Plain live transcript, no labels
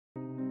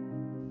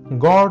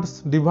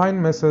God's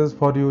divine message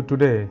for you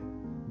today.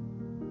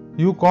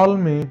 You call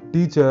me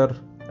teacher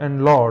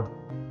and Lord,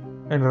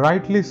 and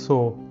rightly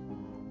so,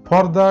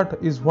 for that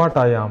is what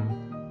I am.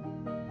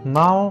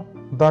 Now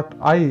that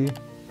I,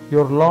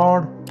 your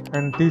Lord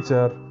and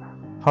teacher,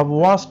 have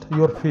washed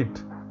your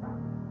feet,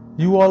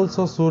 you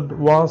also should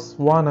wash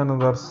one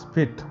another's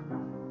feet.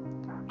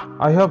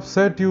 I have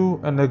set you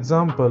an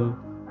example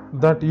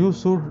that you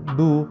should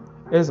do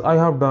as I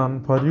have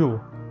done for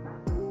you.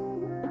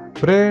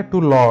 Pray to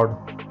Lord.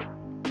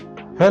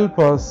 Help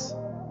us,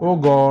 O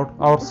God,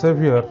 our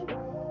Savior,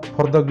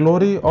 for the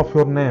glory of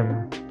your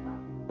name.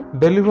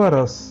 Deliver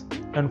us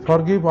and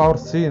forgive our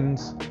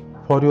sins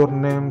for your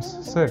name's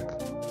sake.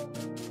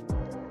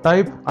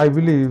 Type I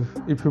believe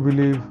if you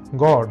believe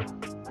God.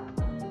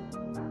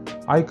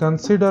 I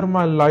consider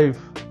my life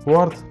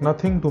worth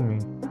nothing to me,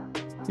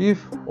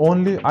 if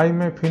only I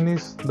may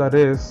finish the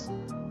race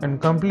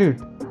and complete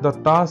the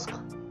task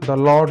the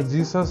Lord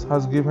Jesus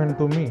has given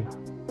to me,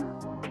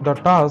 the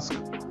task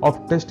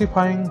of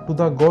testifying to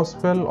the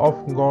gospel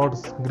of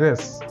God's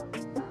grace.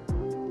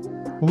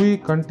 We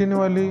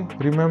continually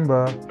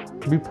remember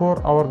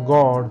before our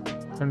God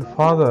and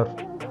Father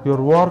your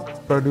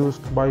work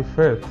produced by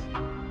faith,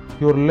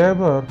 your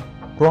labor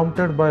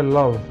prompted by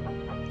love,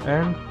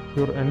 and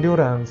your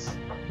endurance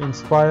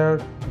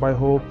inspired by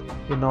hope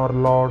in our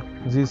Lord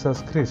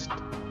Jesus Christ.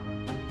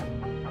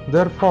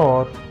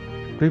 Therefore,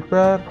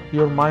 prepare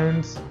your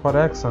minds for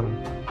action.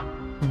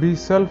 Be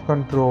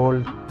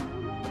self-controlled.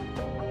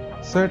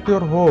 Set your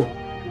hope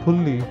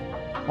fully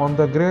on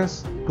the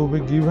grace to be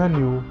given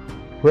you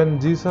when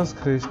Jesus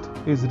Christ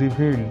is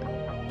revealed.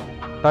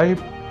 Type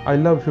I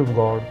love you,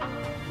 God.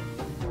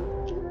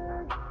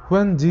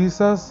 When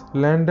Jesus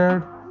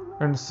landed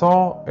and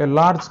saw a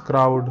large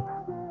crowd,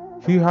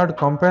 he had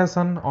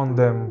compassion on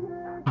them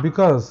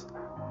because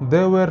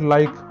they were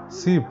like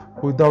sheep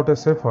without a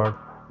shepherd.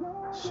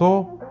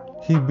 So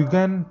he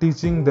began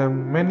teaching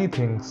them many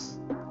things.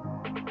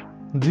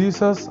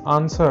 Jesus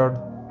answered,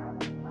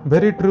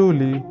 "Very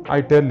truly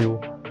I tell you,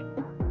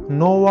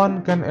 no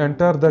one can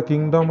enter the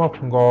kingdom of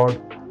God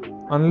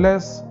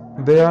unless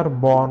they are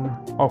born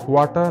of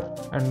water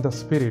and the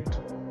Spirit."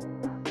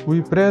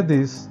 We pray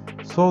this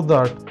so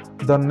that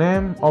the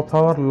name of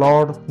our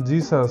Lord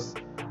Jesus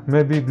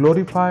may be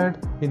glorified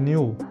in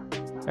you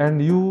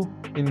and you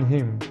in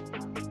him,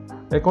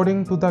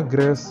 according to the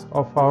grace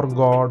of our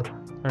God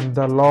and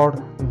the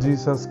Lord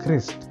Jesus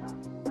Christ.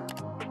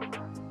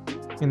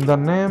 In the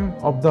name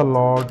of the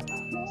Lord,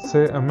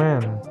 say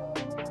Amen.